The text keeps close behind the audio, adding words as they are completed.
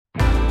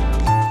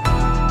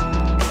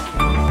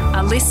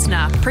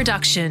listener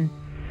production.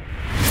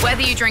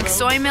 Whether you drink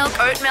soy milk,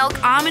 oat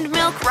milk, almond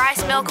milk,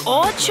 rice milk,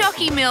 or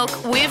chalky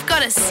milk, we've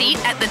got a seat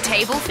at the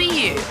table for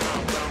you.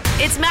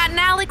 It's Matt and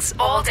Alex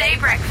All Day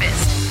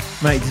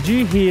Breakfast. Mate, did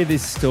you hear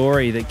this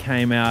story that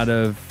came out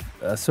of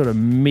sort of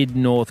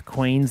mid-north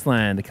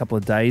Queensland a couple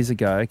of days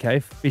ago?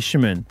 Okay,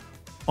 fisherman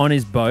on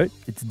his boat.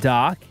 It's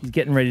dark. He's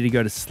getting ready to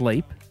go to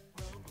sleep.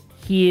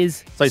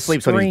 Hears So he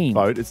sleeps on his scream.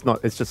 boat.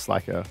 It's just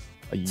like a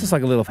It's just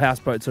like a little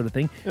houseboat sort of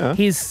thing. Yeah.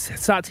 He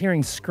starts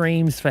hearing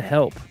screams for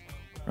help,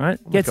 right?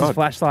 Gets his God.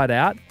 flashlight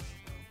out,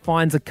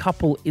 finds a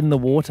couple in the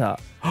water.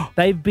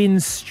 They've been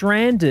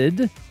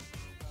stranded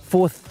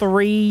for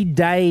 3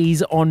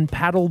 days on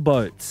paddle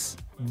boats.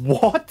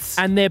 what?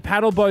 And their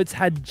paddle boats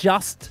had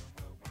just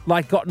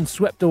gotten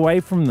swept away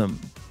from them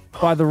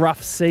by the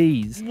rough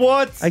seas.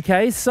 What?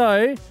 Okay,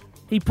 so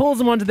he pulls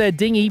them onto their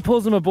dinghy,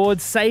 pulls them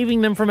aboard,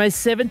 saving them from a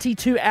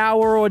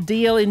 72-hour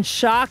ordeal in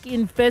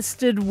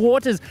shark-infested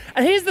waters.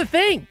 And here's the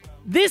thing.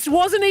 This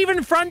wasn't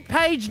even front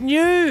page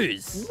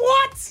news.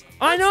 What?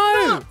 I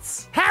know.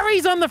 Nuts.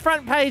 Harry's on the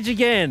front page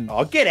again.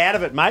 Oh, get out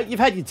of it, mate. You've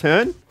had your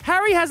turn.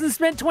 Harry hasn't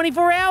spent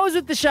 24 hours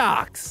with the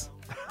Sharks.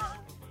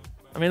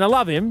 I mean, I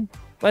love him.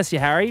 Bless you,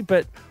 Harry,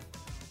 but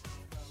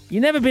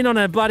you've never been on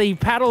a bloody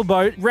paddle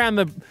boat around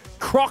the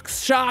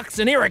Crocs, Sharks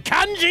and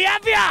Irukandji,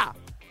 have ya?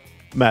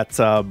 Matt's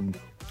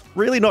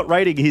really not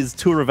rating his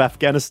tour of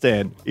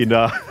Afghanistan in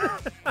a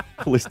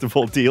list of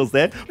all deals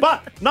there.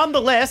 But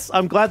nonetheless,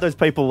 I'm glad those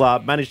people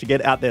managed to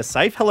get out there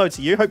safe. Hello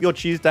to you. Hope your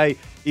Tuesday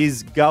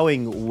is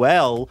going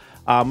well.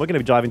 We're going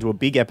to dive into a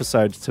big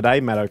episode today,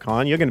 Matt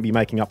O'Kine. You're going to be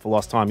making up for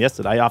lost time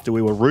yesterday after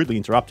we were rudely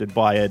interrupted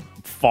by a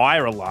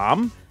fire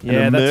alarm,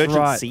 an emergency.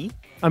 That's right.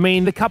 I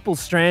mean, the couple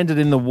stranded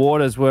in the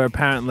waters were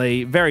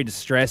apparently very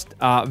distressed,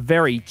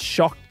 very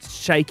shocked,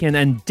 shaken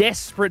and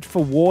desperate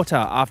for water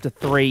after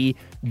 3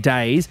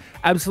 days.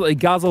 Absolutely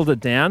guzzled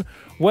it down.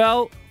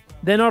 Well,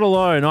 they're not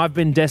alone. I've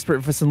been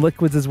desperate for some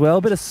liquids as well,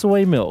 a bit of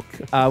soy milk,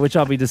 which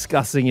I'll be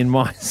discussing in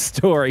my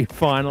story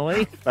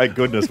finally. Thank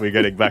goodness we're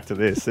getting back to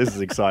this. This is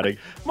exciting.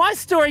 My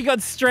story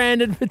got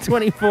stranded for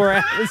 24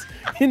 hours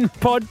in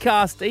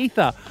podcast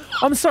ether.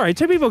 I'm sorry,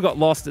 2 people got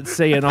lost at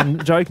sea and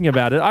I'm joking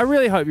about it. I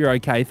really hope you're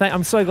okay.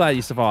 I'm so glad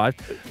you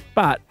survived.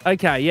 But,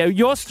 okay, yeah,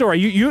 your story,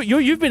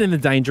 you've been in the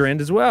danger end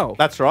as well.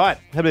 That's right.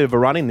 Had a bit of a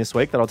run-in this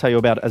week that I'll tell you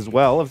about as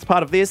well. As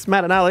part of this,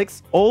 Matt and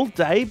Alex,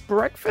 all-day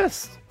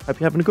breakfast. Hope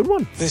you're having a good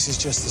one. This is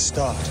just the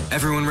start.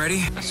 Everyone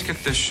ready? Let's get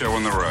this show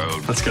on the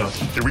road. Let's go.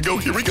 Here we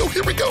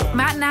go.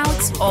 Matt and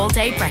Alex All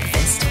Day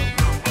Breakfast.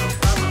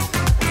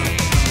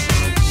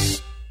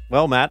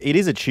 Well, Matt, it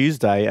is a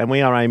Tuesday and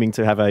we are aiming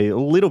to have a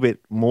little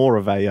bit more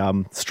of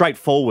a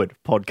straightforward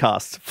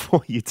podcast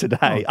for you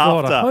today.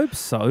 God, after I hope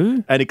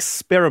so. an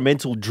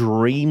experimental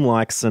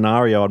dreamlike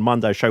scenario on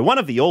Monday's show. One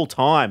of the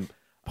all-time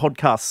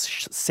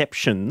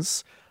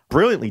podcastceptions,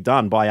 brilliantly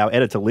done by our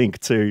editor Link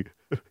to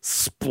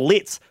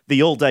split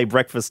the all-day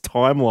breakfast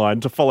timeline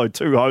to follow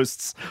 2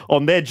 hosts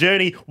on their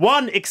journey.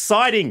 One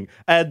exciting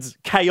and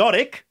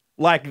chaotic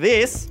like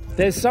this,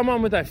 There's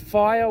someone with a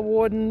fire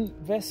warden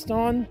vest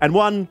on. and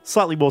one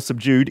slightly more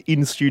subdued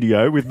in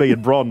studio with me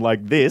and Bron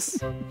like this.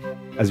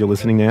 As you're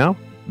listening now,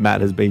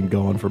 Matt has been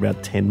gone for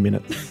about 10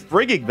 minutes.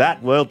 Bringing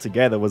that world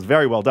together was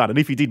very well done. And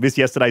if you did miss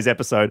yesterday's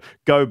episode,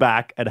 go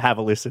back and have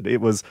a listen. It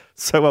was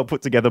so well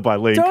put together by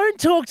Link. Don't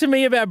talk to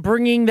me about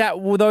bringing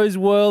those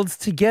worlds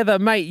together,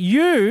 mate.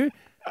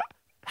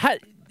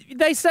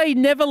 They say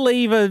never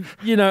leave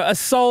a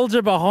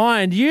soldier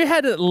behind. You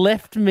had it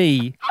left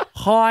me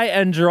high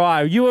and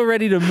dry. You were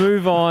ready to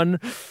move on.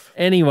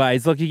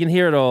 Anyways, look, you can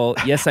hear it all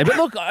yesterday. But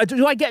look,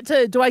 do I get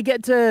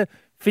to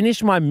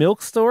finish my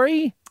milk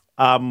story?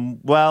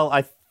 Well,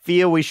 I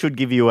feel we should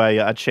give you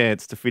a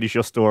chance to finish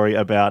your story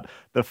about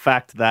the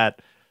fact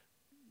that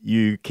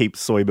you keep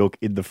soy milk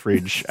in the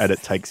fridge and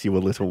it takes you a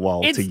little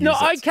while to use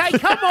it. Okay,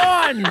 come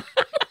on.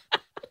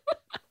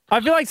 I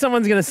feel like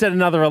someone's going to set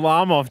another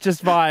alarm off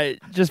just by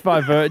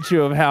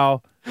virtue of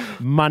how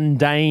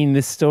mundane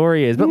this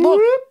story is. But look,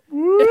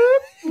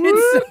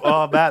 it's,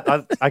 Oh, Matt,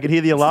 I can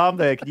hear the alarm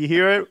there. Can you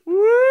hear it?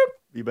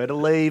 You better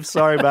leave.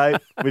 Sorry,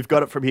 mate. We've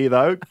got it from here,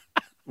 though.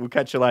 We'll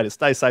catch you later.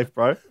 Stay safe,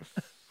 bro.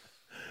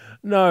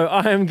 no,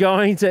 I am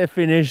going to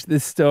finish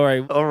this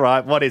story. All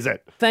right. What is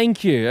it?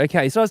 Thank you.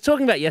 Okay, so I was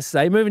talking about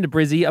yesterday, moving to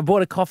Brizzy. I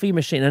bought a coffee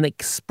machine, an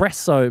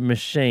espresso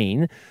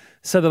machine,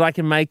 so that I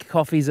can make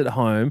coffees at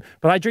home.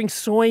 But I drink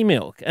soy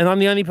milk, and I'm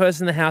the only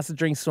person in the house that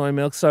drinks soy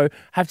milk, so I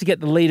have to get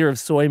the liter of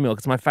soy milk.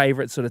 It's my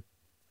favorite sort of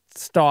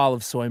style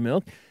of soy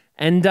milk.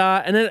 And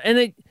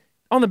it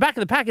on the back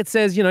of the pack, it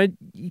says, you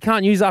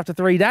can't use after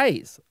 3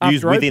 days.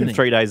 Use within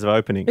 3 days of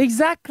opening.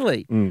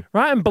 Exactly.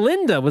 Right? And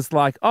Belinda was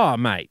like, oh,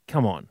 mate,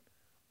 come on.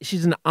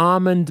 She's an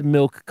almond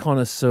milk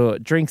connoisseur,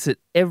 drinks it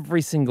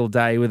every single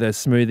day with her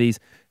smoothies.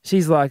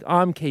 She's like,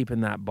 I'm keeping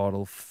that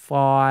bottle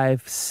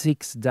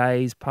 5-6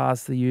 days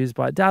past the use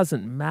by. It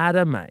doesn't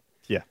matter, mate.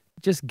 Yeah.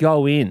 Just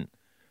go in.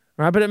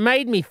 Right? But it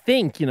made me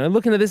think,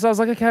 looking at this, I was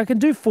like, okay, I can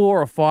do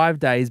 4 or 5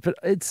 days, but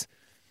it's,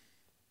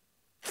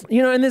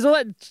 and there's all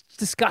that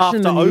discussion After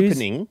in the news.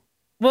 opening,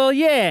 Well,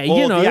 yeah,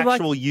 or the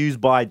actual use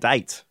by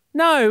date.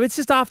 No, it's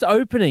just after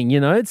opening,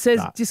 It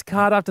says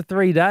discard after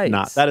 3 days.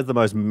 Nah, that is the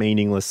most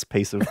meaningless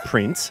piece of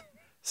print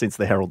since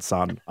the Herald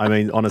Sun. I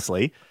mean,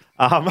 honestly.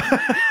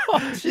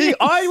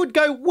 I would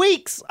go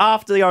weeks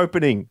after the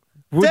opening.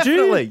 Would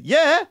Definitely. you?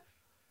 Yeah.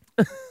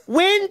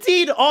 When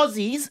did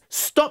Aussies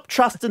stop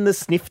trusting the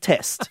sniff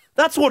test?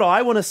 That's what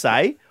I want to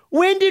say.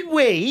 When did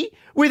we,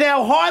 with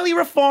our highly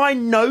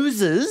refined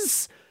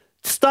noses,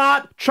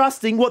 start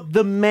trusting what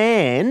the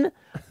man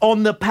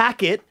on the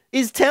packet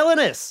is telling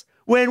us?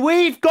 When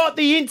we've got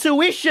the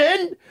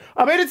intuition,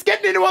 I mean, it's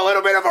getting into a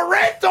little bit of a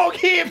red dog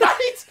here,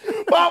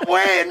 mate. But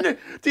when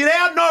did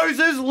our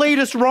noses lead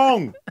us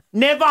wrong?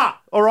 Never,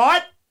 all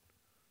right?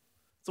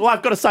 That's all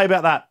I've got to say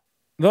about that.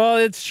 Well,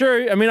 it's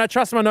true. I mean, I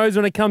trust my nose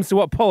when it comes to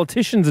what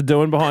politicians are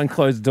doing behind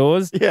closed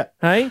doors. Yeah.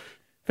 Hey?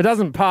 If it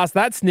doesn't pass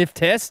that sniff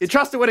test. You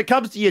trust it when it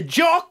comes to your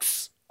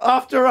jocks.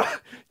 After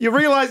you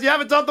realise you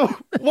haven't done the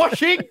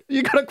washing,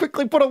 you got to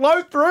quickly put a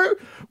load through.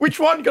 Which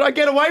one can I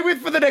get away with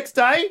for the next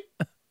day?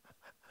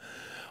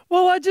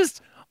 Well,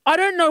 I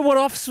don't know what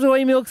off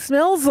soy milk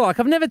smells like.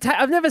 I've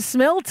never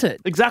smelt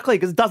it. Exactly,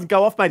 because it doesn't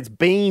go off, mate. It's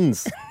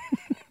beans.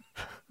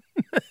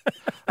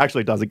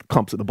 Actually, it does. It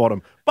clumps at the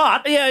bottom.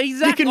 But yeah,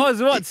 exactly.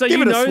 So give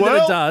you it a know swirl.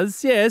 that it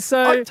does. Yeah.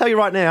 So I tell you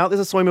right now, there's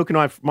a soy milk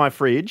in my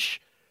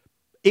fridge.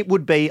 It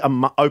would be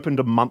opened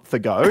a month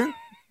ago.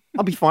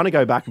 I'll be fine to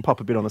go back and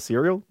pop a bit on the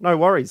cereal. No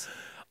worries.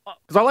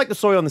 Because I like the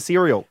soy on the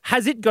cereal.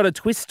 Has it got a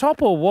twist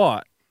top or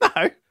what?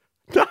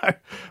 No.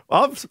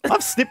 I've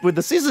snipped with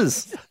the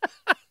scissors.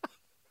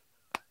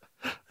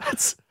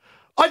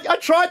 I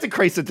tried to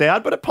crease it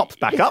down, but it pops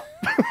back up.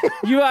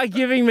 You are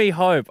giving me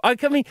hope. I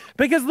mean,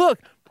 because look,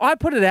 I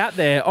put it out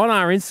there on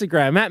our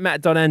Instagram at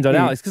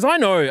matt.and.alex because I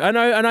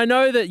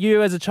know that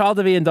you as a child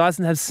of Ian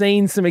Dyson have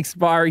seen some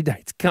expiry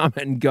dates come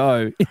and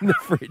go in the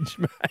fridge,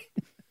 mate.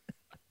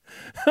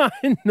 I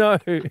know.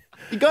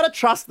 You got to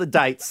trust the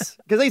dates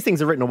because these things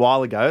are written a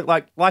while ago,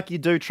 like you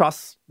do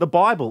trust the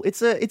Bible. It's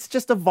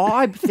just a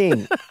vibe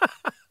thing.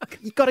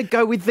 You got to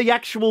go with the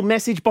actual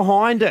message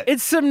behind it.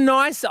 It's some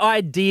nice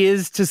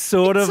ideas to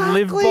sort of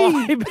live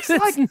by.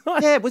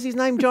 But yeah, was his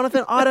name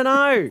Jonathan? I don't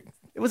know.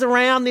 It was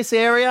around this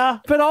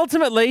area. But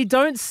ultimately,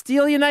 don't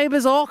steal your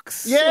neighbour's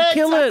ox or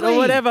kill it or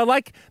whatever.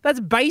 Like,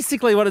 that's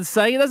basically what it's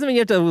saying. It doesn't mean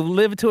you have to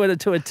live to it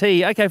to a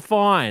T. Okay,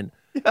 fine.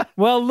 Yeah.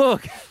 Well,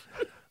 look,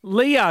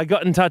 Leah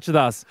got in touch with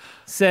us,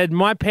 said,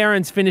 my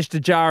parents finished a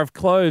jar of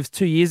cloves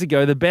 2 years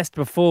ago. The best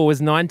before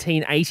was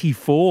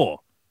 1984.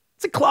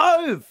 It's a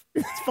clove.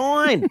 It's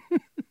fine.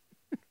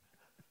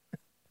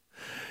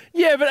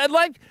 Yeah, but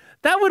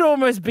that would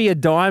almost be a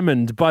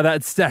diamond by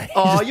that stage.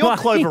 Oh, you're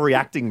clover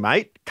reacting,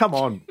 mate. Come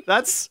on.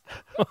 That's...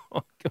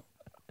 Oh,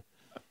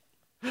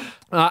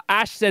 God.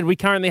 Ash said, we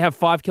currently have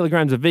 5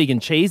 kilograms of vegan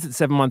cheese that's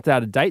 7 months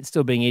out of date,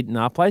 still being eaten in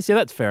our place. Yeah,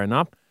 that's fair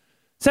enough.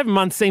 7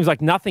 months seems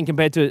like nothing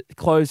compared to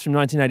cloves from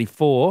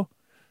 1984.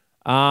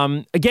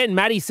 Again,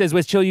 Maddie says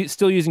we're still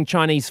using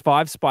Chinese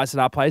 5 spice at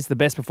our place. The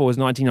best before was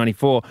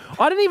 1994.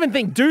 I don't even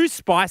think, do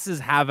spices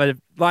have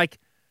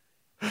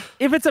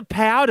if it's a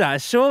powder,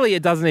 surely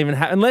it doesn't even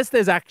have, unless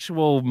there's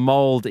actual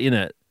mold in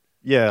it.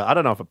 Yeah, I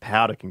don't know if a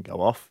powder can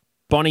go off.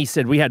 Bonnie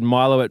said we had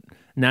Milo at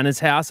Nana's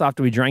house.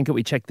 After we drank it,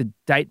 we checked the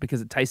date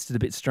because it tasted a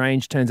bit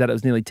strange. Turns out it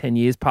was nearly 10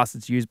 years past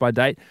its use by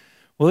date.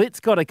 Well, it's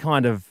got a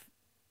kind of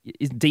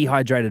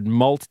dehydrated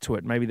malt to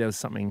it. Maybe there was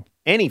something.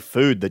 Any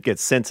food that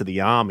gets sent to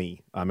the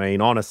army, I mean,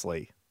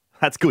 honestly,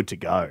 that's good to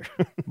go.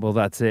 Well,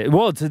 that's it.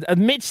 Well,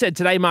 Mitch said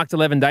today marked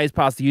 11 days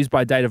past the use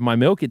by date of my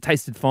milk. It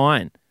tasted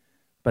fine,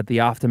 but the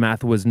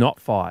aftermath was not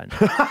fine.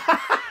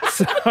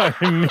 So,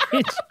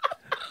 Mitch...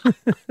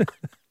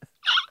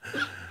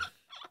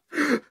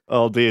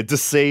 Oh, dear.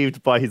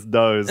 Deceived by his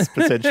nose,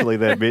 potentially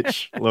there,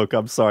 Mitch. Look,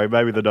 I'm sorry.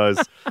 Maybe the nose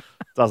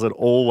doesn't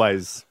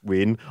always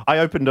win. I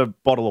opened a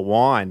bottle of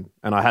wine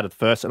and I had it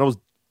first and it was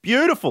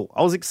beautiful.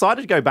 I was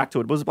excited to go back to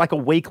it. It was like a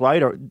week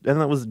later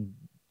and it was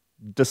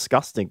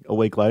disgusting a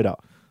week later.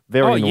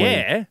 Very annoying.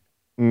 Yeah?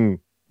 Mm.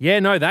 Yeah,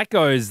 no, that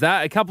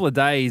a couple of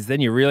days,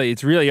 then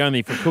it's really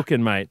only for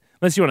cooking, mate.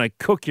 Unless you want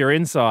to cook your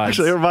insides.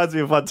 Actually, it reminds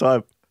me of one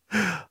time.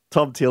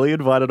 Tom Tilley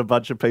invited a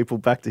bunch of people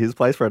back to his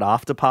place for an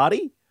after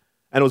party.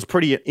 And it was a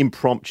pretty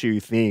impromptu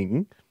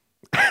thing.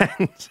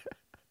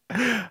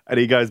 And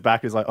he goes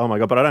back, he's like, oh my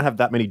God, but I don't have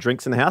that many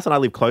drinks in the house. And I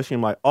live close to him.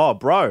 I'm like, oh,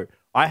 bro,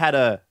 I had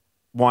a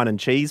wine and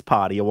cheese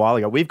party a while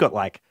ago. We've got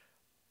like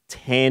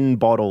 10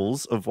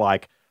 bottles of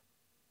like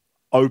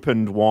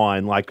opened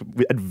wine, like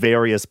at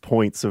various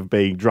points of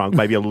being drunk,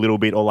 maybe a little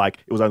bit, or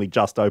like it was only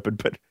just open,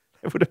 but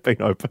it would have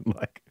been open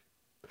like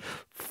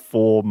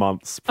 4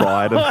 months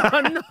prior to that.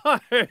 Oh,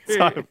 no.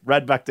 So I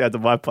ran back down to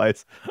my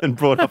place and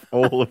brought up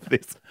all of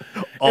this.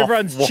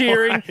 Everyone's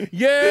cheering.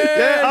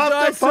 Yeah,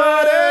 after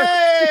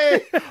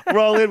party!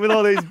 Roll in with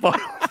all these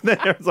bottles there.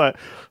 It's like,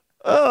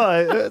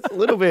 oh, it's a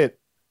little bit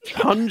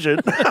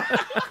pungent.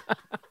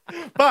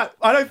 But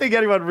I don't think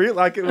anyone the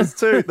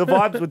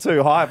vibes were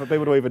too high for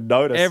people to even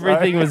notice.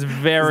 Everything was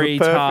very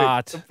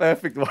tart. The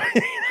perfect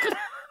way.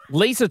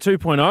 Lisa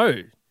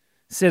 2.0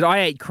 said, I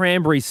ate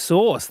cranberry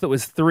sauce that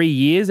was 3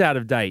 years out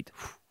of date.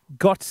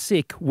 Got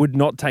sick, would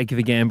not take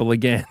the gamble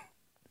again.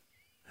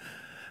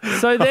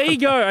 So there you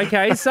go.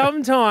 Okay,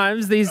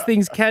 sometimes these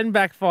things can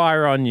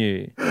backfire on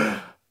you.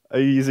 Are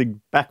you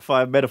using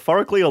backfire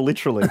metaphorically or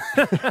literally?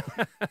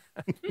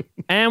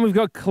 And we've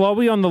got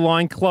Chloe on the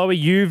line. Chloe,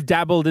 you've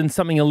dabbled in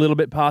something a little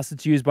bit past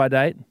its use by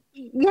date.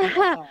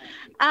 Yeah.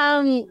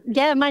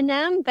 My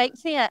nan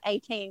baked me an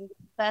 18th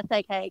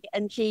birthday cake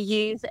and she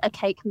used a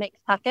cake mix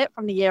packet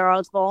from the year I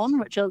was born,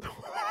 which was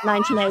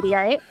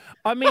 1988.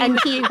 I mean, And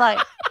she like,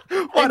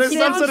 What, and is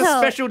some sort of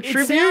sounds- special it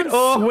tribute? sounds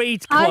Or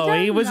sweet, I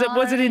Chloe. don't Was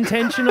it know.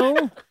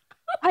 intentional?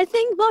 I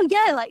think, well,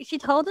 yeah, like she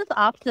told us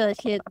after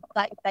she had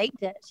like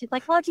baked it. She's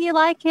like, "Oh, do you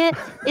like it?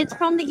 It's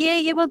from the year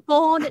you were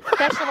born. It's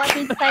special. I've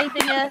been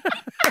saving it."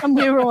 And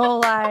we were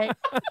all like,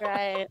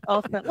 "Great,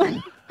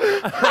 awesome."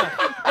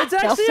 It's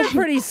actually a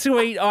pretty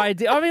sweet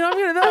idea. I mean, now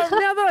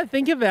that I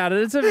think about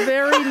it, it's a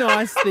very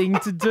nice thing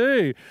to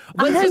do.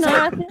 I don't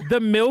know. The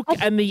milk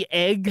and the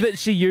egg that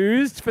she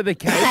used for the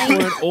cake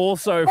weren't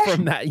also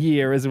from that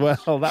year as well.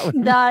 That was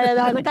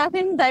No. Like I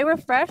think they were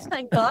fresh.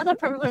 Thank God. I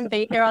probably wouldn't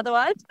be here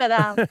otherwise.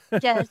 But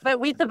yes, but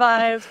we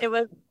survived. It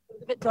was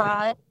a bit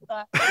dry.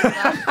 But,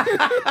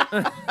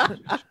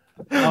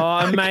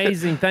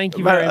 amazing. Thank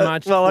you very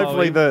much. Well, Chloe.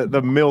 hopefully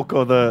the milk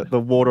or the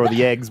water or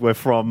the eggs were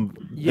from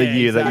the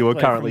year that you were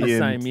exactly, currently from the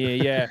in. same year,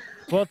 yeah.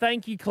 Well,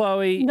 thank you,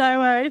 Chloe. no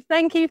worries.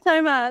 Thank you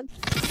so much.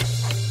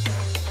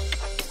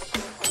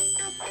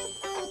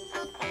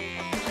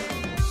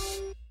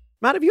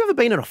 Matt, have you ever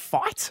been in a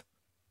fight?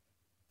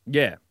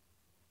 Yeah.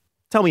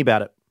 Tell me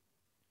about it.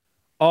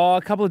 Oh,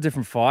 a couple of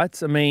different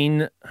fights. I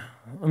mean,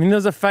 there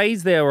was a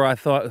phase there where I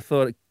thought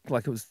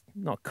like it was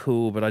not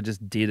cool, but I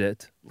just did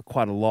it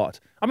quite a lot.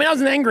 I mean, I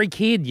was an angry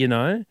kid, you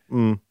know.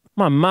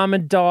 My mum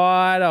had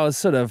died. I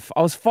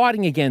was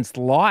fighting against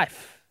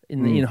life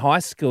in high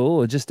school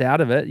or just out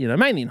of it, you know,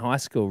 mainly in high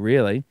school,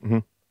 really.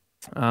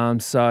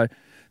 So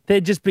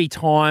there'd just be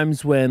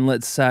times when,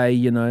 let's say,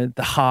 you know,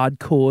 the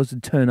hardcores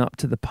would turn up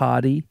to the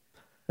party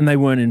and they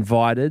weren't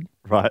invited.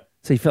 Right.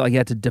 So you felt like you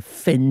had to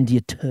defend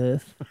your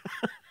turf.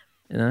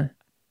 You know,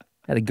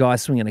 had a guy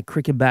swinging a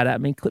cricket bat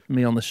at me, clipping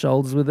me on the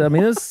shoulders with it. I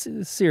mean, it was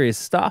serious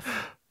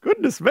stuff.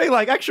 Goodness me,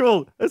 like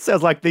it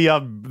sounds like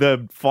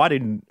the fight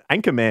in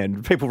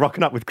Anchorman, people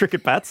rocking up with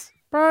cricket bats.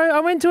 Bro,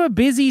 I went to a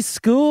busy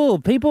school.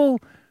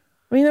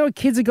 There were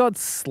kids that got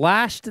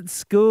slashed at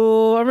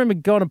school. I remember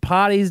going to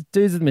parties,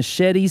 dudes with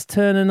machetes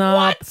turning up.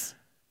 What?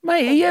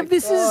 Mate,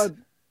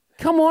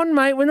 come on,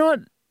 mate. We're not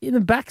in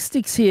the back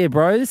sticks here,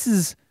 bro. This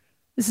is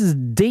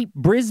deep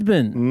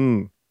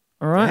Brisbane.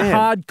 All right, Damn.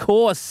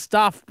 hardcore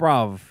stuff,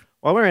 bruv.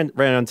 Well, we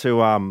ran on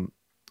to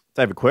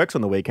David Quirk's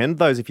on the weekend.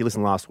 Those, if you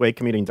listened last week,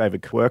 comedian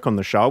David Quirk on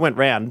the show. I went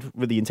round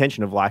with the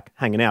intention of like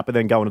hanging out, but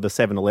then going to the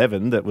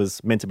 7-Eleven that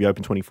was meant to be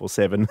open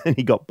 24/7, and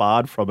he got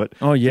barred from it.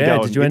 Oh, yeah? to go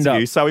Did and you end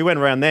interview. up- So we went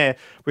around there.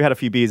 We had a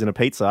few beers and a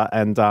pizza,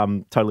 and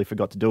totally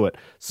forgot to do it.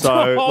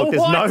 So Oh, look,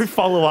 there's what? no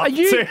follow up. Are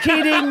you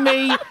kidding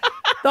me?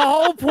 The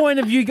whole point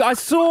of you, I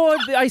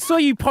saw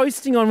you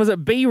posting on, was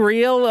it Be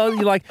Real?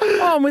 You're like,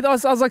 I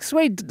was like,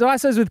 sweet,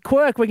 Daiso's with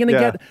Quirk. We're going to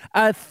Yeah. get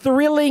a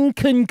thrilling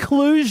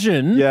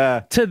conclusion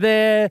Yeah. to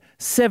their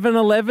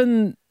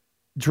 7-Eleven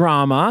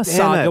drama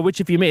saga, it.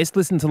 which if you missed,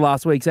 listen to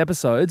last week's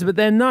episodes. But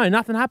then no,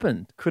 nothing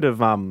happened. Could have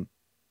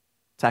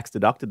tax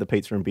deducted the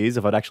pizza and beers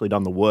if I'd actually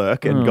done the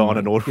work and Oh, gone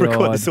and record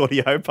God. this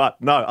audio.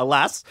 But no,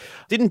 alas,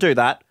 didn't do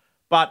that.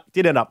 But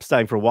did end up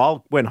staying for a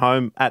while. Went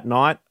home at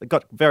night.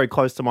 Got very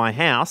close to my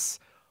house.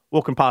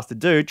 Walking past a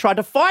dude, tried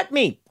to fight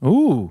me.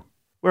 Ooh.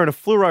 Wearing a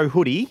fluoro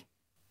hoodie,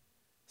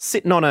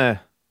 sitting on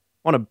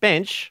a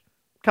bench,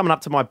 coming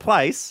up to my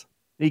place.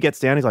 He gets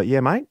down. He's like, "Yeah,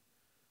 mate.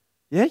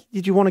 Yeah,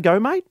 did you want to go,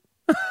 mate?"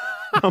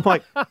 I'm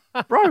like,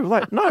 "Bro,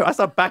 like, no." I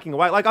start backing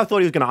away. Like, I thought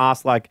he was going to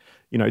ask, like,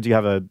 you know, do you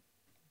have a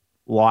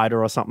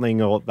lighter or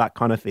something or that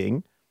kind of thing?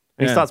 And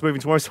he Yeah. starts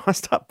moving towards, so I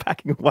start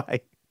backing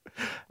away,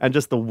 and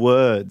just the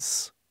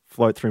words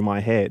float through my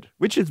head,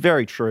 which is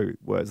very true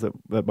words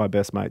that my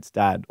best mate's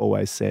dad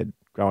always said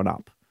growing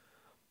up.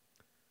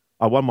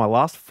 I won my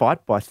last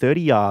fight by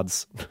 30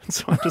 yards.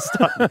 So I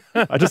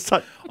just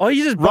start Oh,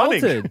 you just running,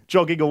 bolted.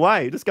 jogging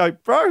away. Just go,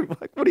 bro,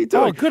 like, what are you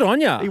doing? Oh, good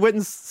on ya. He went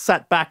and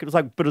sat back. It was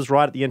like, but it was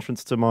right at the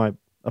entrance to my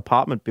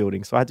apartment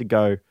building. So I had to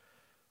go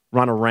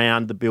run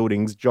around the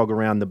buildings, jog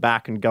around the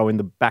back and go in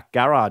the back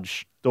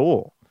garage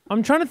door.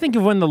 I'm trying to think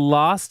of when the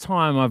last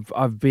time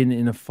I've been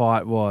in a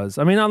fight was.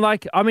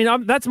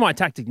 That's my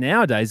tactic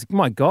nowadays.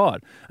 My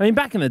God. I mean,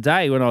 back in the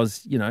day when I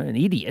was, you know, an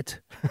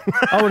idiot,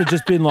 I would have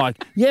just been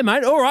like, "Yeah,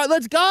 mate, all right,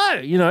 let's go."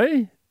 You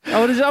know, I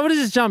would have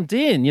just jumped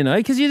in. You know,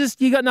 because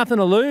you got nothing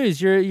to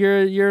lose.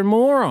 You're a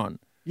moron.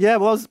 Yeah,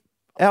 well,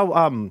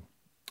 our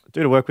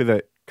dude I work with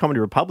at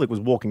Comedy Republic was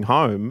walking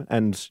home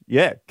and,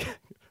 yeah,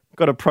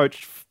 got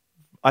approached,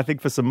 I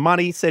think, for some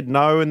money, said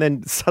no, and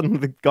then suddenly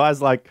the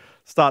guy's like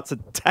starts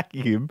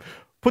attacking him,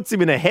 puts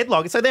him in a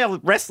headlock. So they're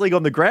wrestling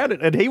on the ground,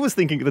 and he was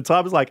thinking at the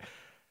time, was like,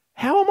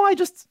 how am I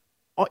just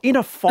in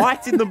a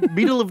fight in the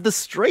middle of the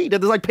street?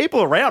 And there's like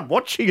people around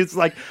watching. It's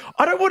like,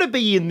 I don't want to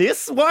be in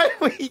this. Why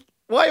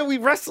are we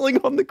wrestling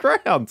on the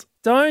ground?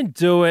 Don't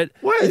do it.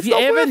 Well, if it's you're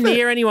not ever worth it.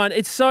 near anyone,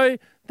 it's so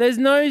There's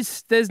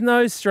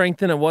no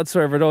strength in it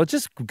whatsoever at all.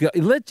 Just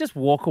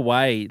walk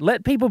away.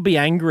 Let people be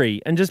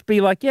angry and just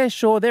be like, yeah,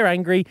 sure, they're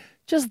angry.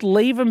 Just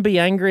leave them be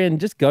angry and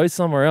just go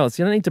somewhere else.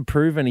 You don't need to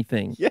prove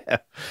anything. Yeah.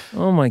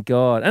 Oh my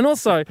God. And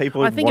also,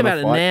 People I think wanna about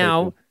it fight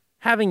now, people.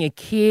 having a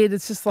kid,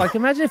 it's just like,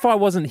 imagine if I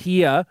wasn't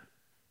here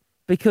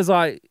because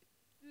I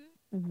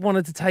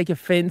wanted to take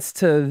offense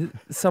to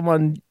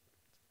someone.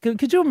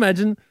 Could you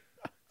imagine?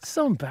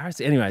 So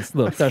embarrassing. Anyways,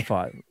 look, don't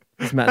fight.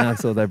 It's Matt and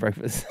Alex All Day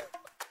Breakfast.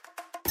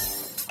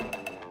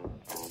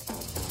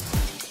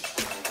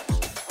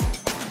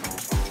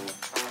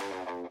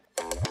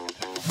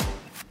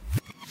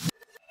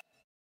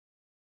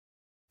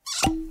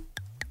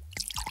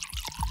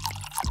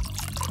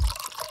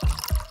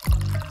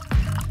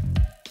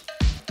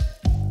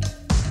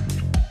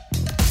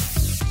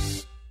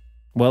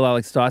 Well,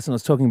 Alex Dyson, I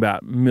was talking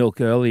about milk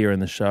earlier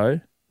in the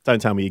show.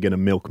 Don't tell me you're going to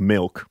milk.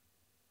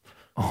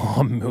 Oh,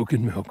 I'm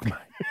milking milk, mate.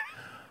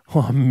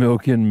 Oh, I'm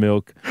milking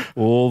milk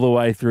all the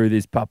way through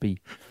this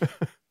puppy.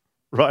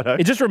 Righto.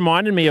 It just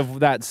reminded me of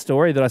that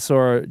story that I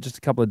saw just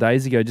a couple of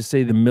days ago. Just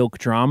see the milk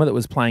drama that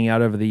was playing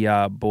out over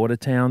the border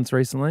towns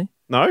recently.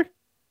 No?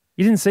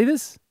 You didn't see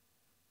this?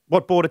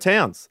 What border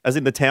towns? As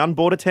in the town,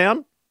 border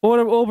town?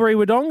 Albury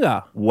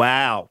Wodonga.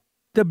 Wow.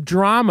 The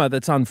drama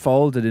that's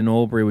unfolded in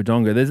Albury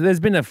Wodonga. There's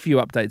been a few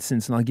updates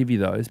since, and I'll give you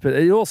those. But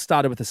it all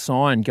started with a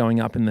sign going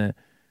up in the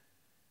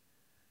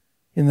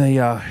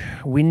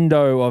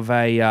window of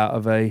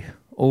a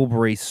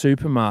Albury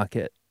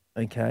supermarket.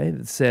 Okay,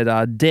 that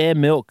said, "Dare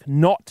Milk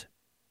not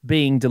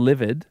being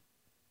delivered,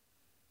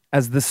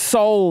 as the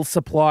sole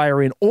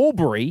supplier in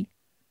Albury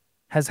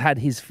has had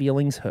his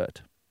feelings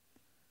hurt."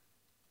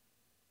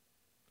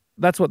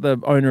 That's what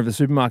the owner of the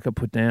supermarket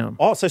put down.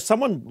 Oh, so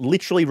someone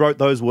literally wrote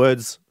those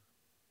words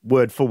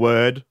word for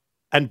word.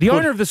 And The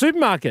owner of the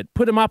supermarket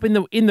put them up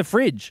in the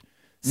fridge.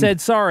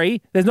 Said,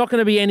 sorry, there's not going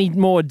to be any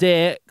more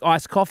Dare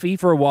iced coffee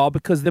for a while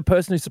because the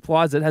person who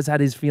supplies it has had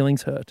his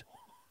feelings hurt.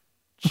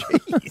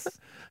 Jeez.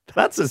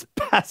 That's as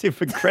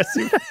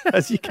passive-aggressive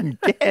as you can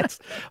get.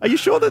 Are you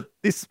sure that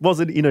this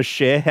wasn't in a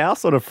share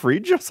house on a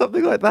fridge or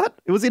something like that?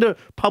 It was in a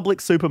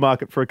public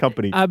supermarket for a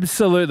company.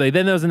 Absolutely.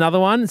 Then there was another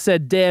one.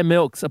 Said, Dare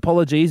Milk's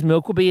apologies.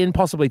 Milk will be in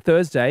possibly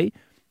Thursday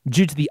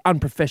due to the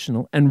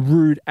unprofessional and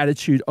rude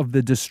attitude of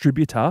the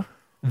distributor.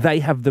 They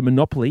have the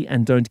monopoly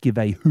and don't give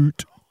a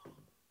hoot.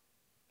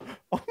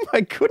 Oh,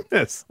 my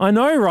goodness. I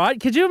know, right?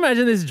 Could you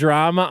imagine this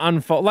drama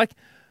unfold? Like,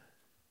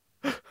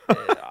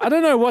 I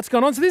don't know what's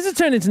gone on. So this has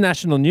turned into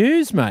national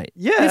news, mate.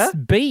 Yeah. This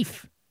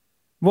beef.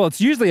 Well, it's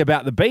usually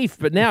about the beef,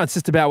 but now it's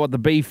just about what the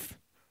beef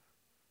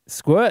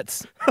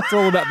squirts. It's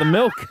all about the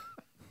milk.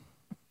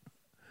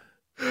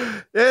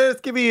 Yeah,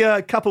 let's give me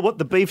a cup of what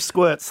the beef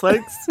squirts,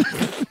 thanks.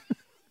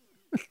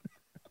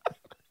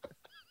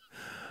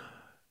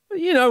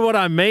 You know what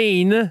I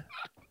mean.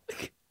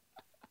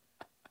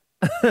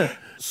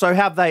 So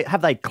have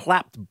they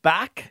clapped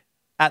back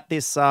at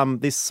this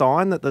this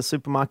sign that the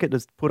supermarket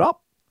has put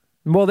up?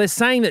 Well, they're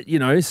saying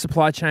that,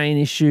 supply chain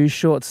issues,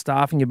 short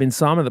staffing have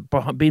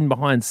been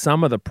behind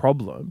some of the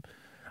problem.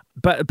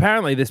 But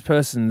apparently this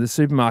person, the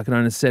supermarket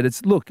owner, said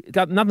it's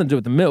got nothing to do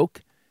with the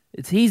milk.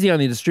 He's the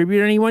only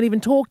distributor and he won't even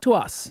talk to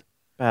us.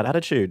 Bad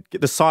attitude.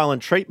 Get the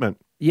silent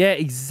treatment. Yeah,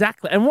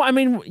 exactly. And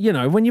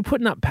when you're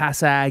putting up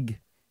PASAG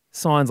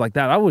signs like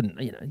that, I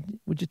wouldn't,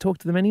 would you talk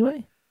to them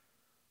anyway?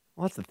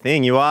 Well, that's the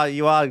thing. You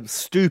are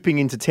stooping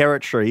into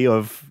territory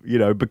of,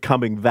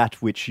 becoming that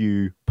which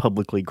you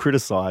publicly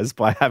criticize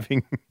by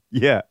having,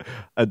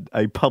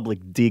 a public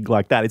dig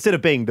like that. Instead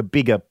of being the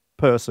bigger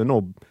person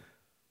or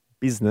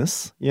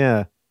business.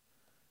 Yeah.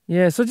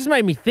 Yeah, so it just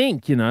made me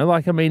think,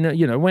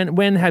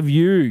 when have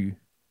you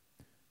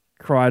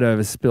cried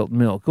over spilt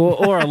milk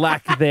or a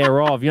lack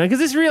thereof? Because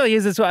this really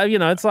is, it's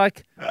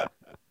like...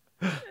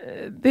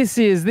 This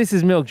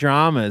is milk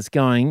dramas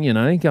going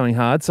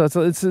hard. So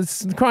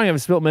it's crying over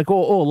spilt milk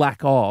or lack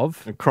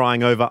of. And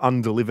crying over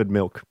undelivered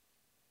milk.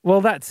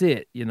 Well, that's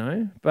it,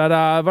 But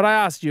I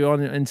asked you on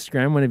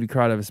Instagram, when have you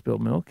cried over spilt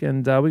milk?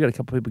 And we got a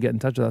couple of people get in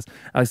touch with us.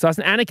 Alex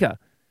Dyson. Annika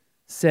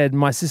said,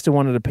 my sister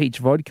wanted a peach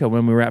vodka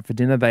when we were out for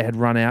dinner. They had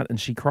run out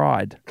and she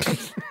cried.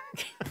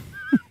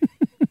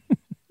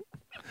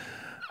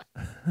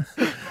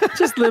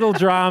 Just little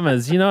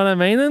dramas, you know what I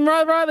mean? And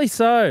rightly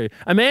so.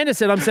 Amanda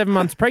said, I'm 7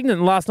 months pregnant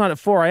and last night at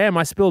 4 a.m.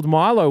 I spilled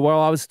Milo while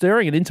I was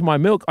stirring it into my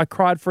milk. I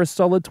cried for a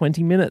solid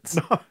 20 minutes.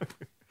 No.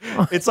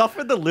 It's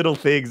often the little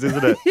things,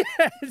 isn't it?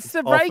 Yeah, it's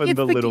the break. Often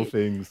the little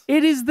things.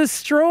 It is the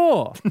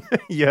straw.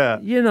 Yeah.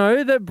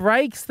 That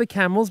breaks the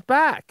camel's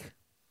back.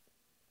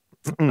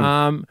 The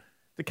camel,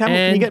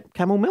 can you get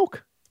camel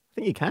milk? I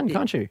think you can,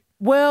 can't you?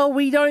 Well,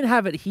 we don't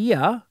have it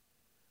here.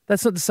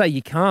 That's not to say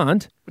you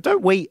can't. But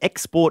don't we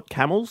export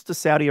camels to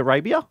Saudi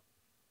Arabia?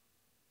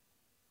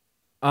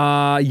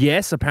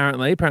 Yes,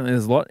 apparently. Apparently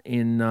there's a lot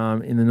in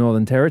the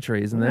Northern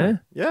Territory, isn't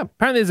there? Yeah.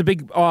 Apparently there's a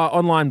big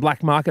online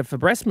black market for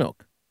breast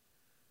milk,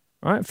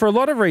 right? For a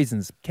lot of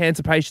reasons.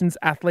 Cancer patients,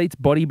 athletes,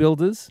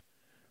 bodybuilders.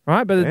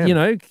 right? But,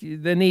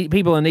 Damn.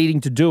 people are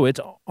needing to do it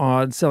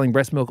on selling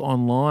breast milk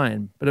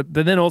online. But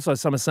then also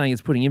some are saying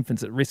it's putting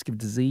infants at risk of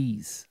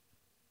disease.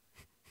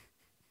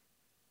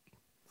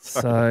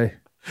 Sorry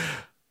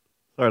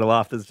to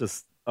laugh.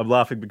 I'm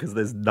laughing because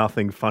there's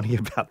nothing funny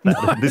about that.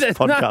 And this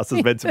podcast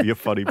is meant to be a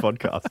funny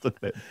podcast, isn't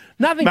it?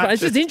 Nothing Matt funny.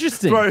 It's just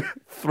interesting.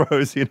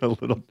 Throws in a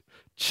little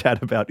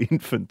chat about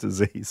infant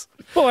disease.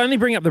 Well, I only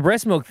bring up the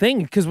breast milk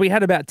thing because we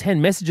had about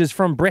 10 messages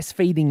from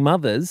breastfeeding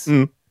mothers,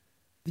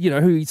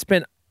 who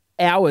spent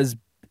hours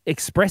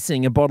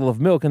expressing a bottle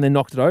of milk and then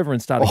knocked it over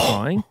and started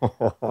crying.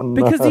 Oh,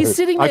 Because no. he's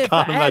sitting there I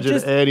can't for imagine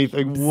just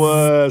anything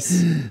worse.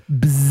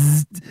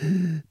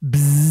 bzzzt,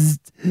 bzzzt,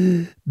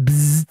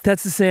 bzzzt.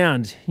 That's the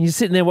sound. You're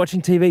sitting there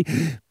watching TV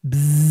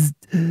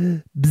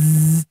bzzzt,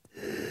 bzzzt,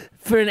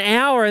 for an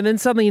hour and then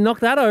suddenly you knock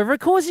that over. Of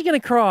course you're going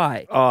to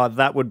cry. Oh,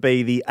 that would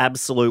be the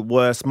absolute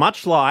worst.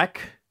 Much like,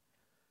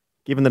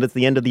 given that it's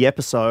the end of the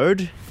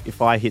episode,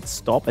 if I hit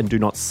stop and do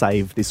not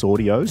save this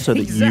audio so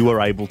that you are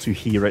able to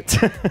hear it,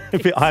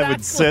 I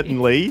would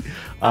certainly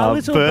Our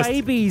little burst.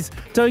 babies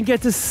don't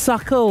get to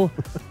suckle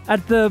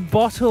at the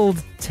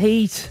bottled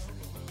teat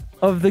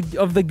of the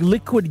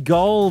liquid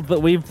gold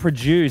that we've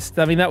produced.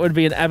 I mean, that would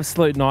be an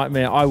absolute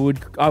nightmare. I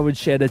would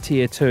shed a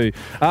tear too.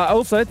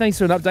 Also, thanks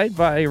to an update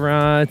by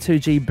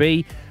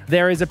 2GB,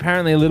 there is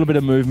apparently a little bit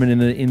of movement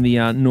in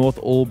the North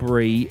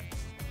Albury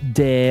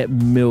Dare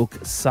Milk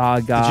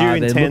saga. Did you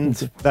They're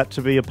intend looking that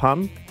to be a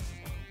pun?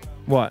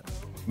 what?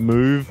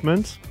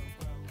 Movement?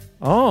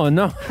 Oh,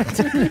 no.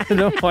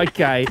 No,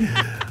 okay.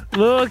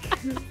 Look,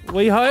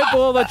 we hope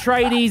all the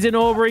tradies in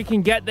Albury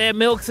can get their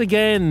milks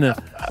again.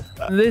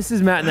 This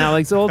is Matt and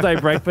Alex, All Day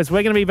Breakfast.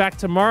 We're going to be back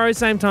tomorrow,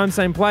 same time,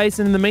 same place.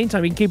 And in the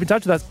meantime, you can keep in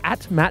touch with us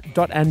at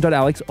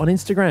matt.and.alex on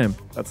Instagram.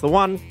 That's the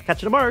one.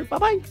 Catch you tomorrow.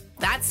 Bye-bye.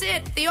 That's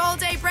it. The All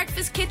Day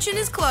Breakfast Kitchen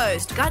is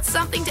closed. Got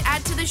something to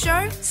add to the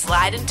show?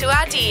 Slide into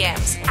our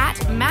DMs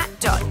at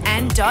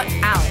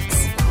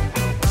matt.and.alex.